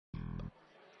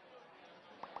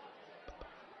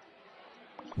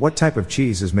What type of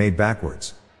cheese is made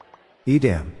backwards?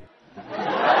 Edam.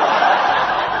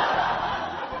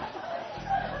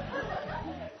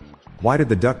 Why did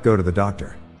the duck go to the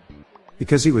doctor?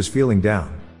 Because he was feeling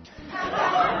down.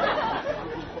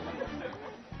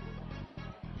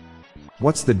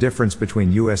 What's the difference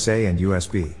between USA and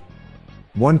USB?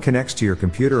 One connects to your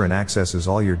computer and accesses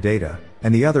all your data,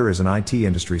 and the other is an IT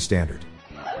industry standard.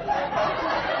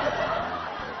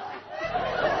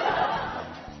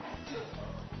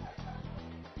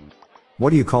 What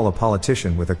do you call a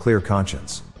politician with a clear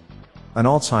conscience? An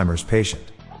Alzheimer's patient.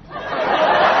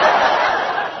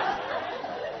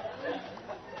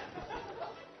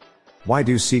 Why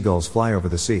do seagulls fly over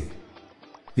the sea?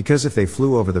 Because if they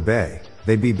flew over the bay,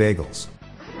 they'd be bagels.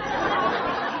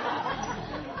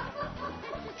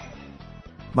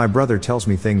 My brother tells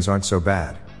me things aren't so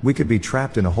bad, we could be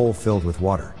trapped in a hole filled with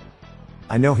water.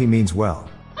 I know he means well.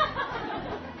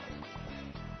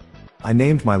 I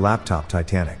named my laptop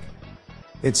Titanic.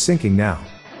 It's sinking now.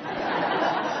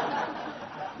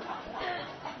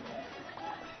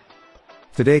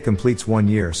 Today completes 1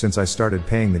 year since I started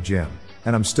paying the gym,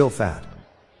 and I'm still fat.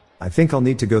 I think I'll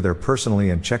need to go there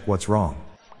personally and check what's wrong.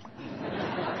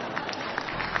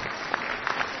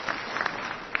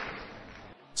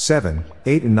 7,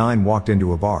 8 and 9 walked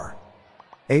into a bar.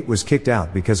 8 was kicked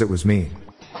out because it was mean.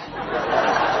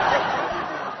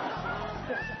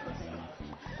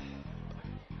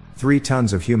 Three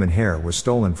tons of human hair was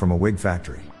stolen from a wig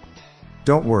factory.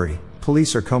 Don't worry,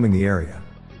 police are combing the area.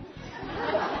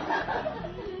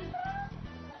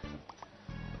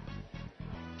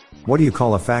 What do you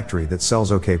call a factory that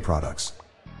sells okay products?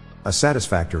 A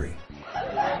satisfactory.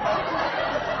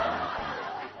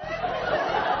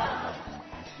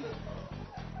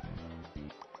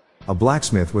 A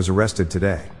blacksmith was arrested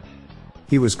today.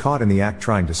 He was caught in the act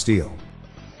trying to steal.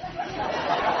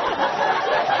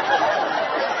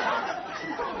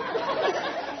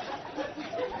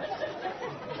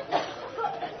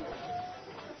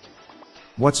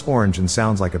 What's orange and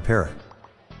sounds like a parrot?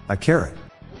 A carrot.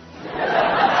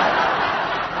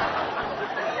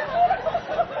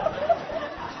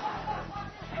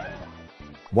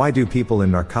 Why do people in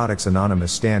Narcotics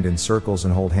Anonymous stand in circles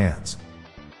and hold hands?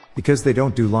 Because they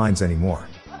don't do lines anymore.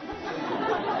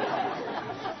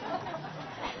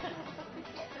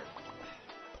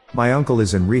 My uncle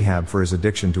is in rehab for his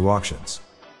addiction to auctions.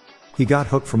 He got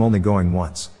hooked from only going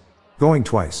once. Going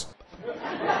twice.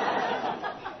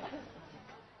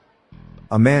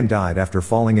 A man died after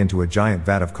falling into a giant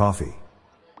vat of coffee.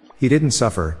 He didn't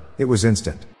suffer, it was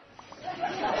instant.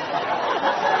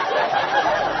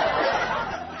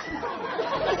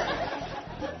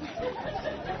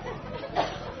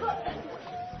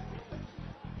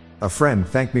 A friend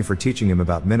thanked me for teaching him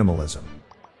about minimalism.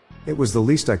 It was the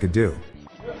least I could do.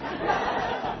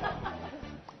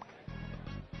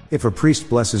 If a priest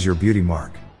blesses your beauty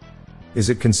mark, is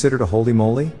it considered a holy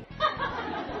moly?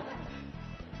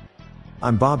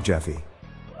 I'm Bob Jeffy.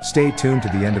 Stay tuned to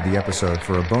the end of the episode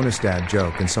for a bonus dad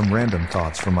joke and some random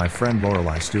thoughts from my friend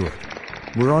Lorelei Stewart.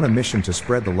 We're on a mission to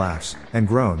spread the laughs and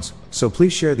groans, so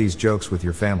please share these jokes with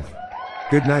your family.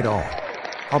 Good night all.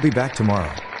 I'll be back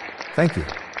tomorrow. Thank you.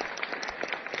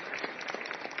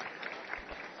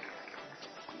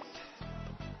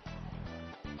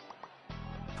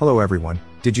 Hello everyone,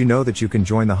 did you know that you can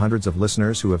join the hundreds of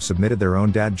listeners who have submitted their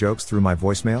own dad jokes through my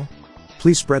voicemail?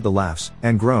 Please spread the laughs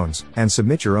and groans and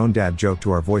submit your own dad joke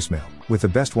to our voicemail, with the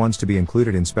best ones to be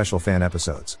included in special fan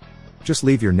episodes. Just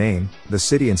leave your name, the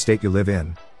city and state you live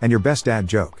in, and your best dad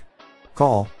joke.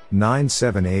 Call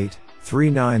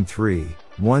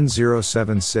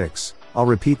 978-393-1076. I'll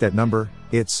repeat that number,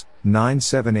 it's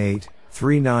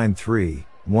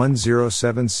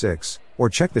 978-393-1076, or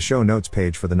check the show notes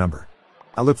page for the number.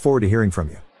 I look forward to hearing from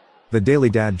you. The Daily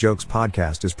Dad Jokes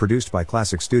podcast is produced by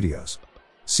Classic Studios.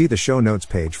 See the show notes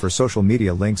page for social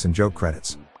media links and joke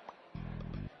credits.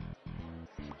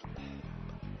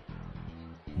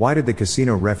 Why did the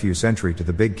casino refuse entry to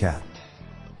the big cat?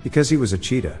 Because he was a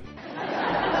cheetah.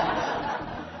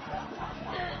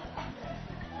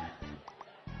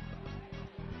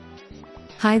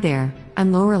 Hi there,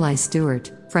 I'm Lorelei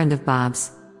Stewart, friend of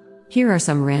Bob's. Here are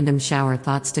some random shower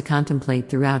thoughts to contemplate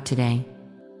throughout today.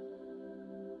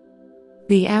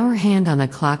 The hour hand on the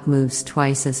clock moves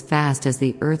twice as fast as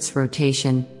the Earth's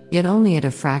rotation, yet only at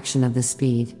a fraction of the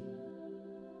speed.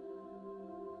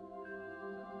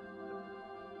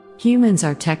 Humans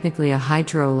are technically a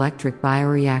hydroelectric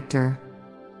bioreactor.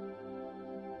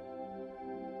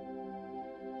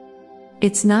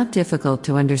 It's not difficult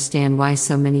to understand why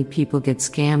so many people get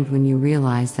scammed when you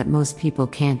realize that most people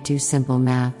can't do simple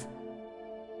math.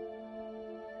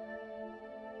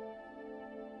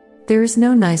 There is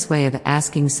no nice way of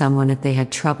asking someone if they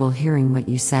had trouble hearing what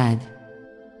you said.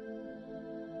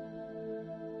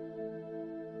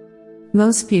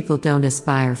 Most people don't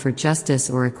aspire for justice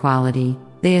or equality,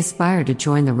 they aspire to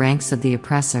join the ranks of the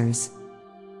oppressors.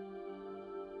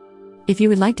 If you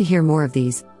would like to hear more of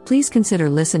these, please consider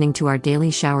listening to our Daily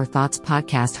Shower Thoughts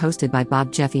podcast hosted by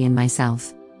Bob Jeffy and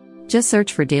myself. Just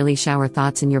search for Daily Shower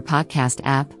Thoughts in your podcast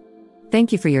app.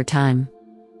 Thank you for your time.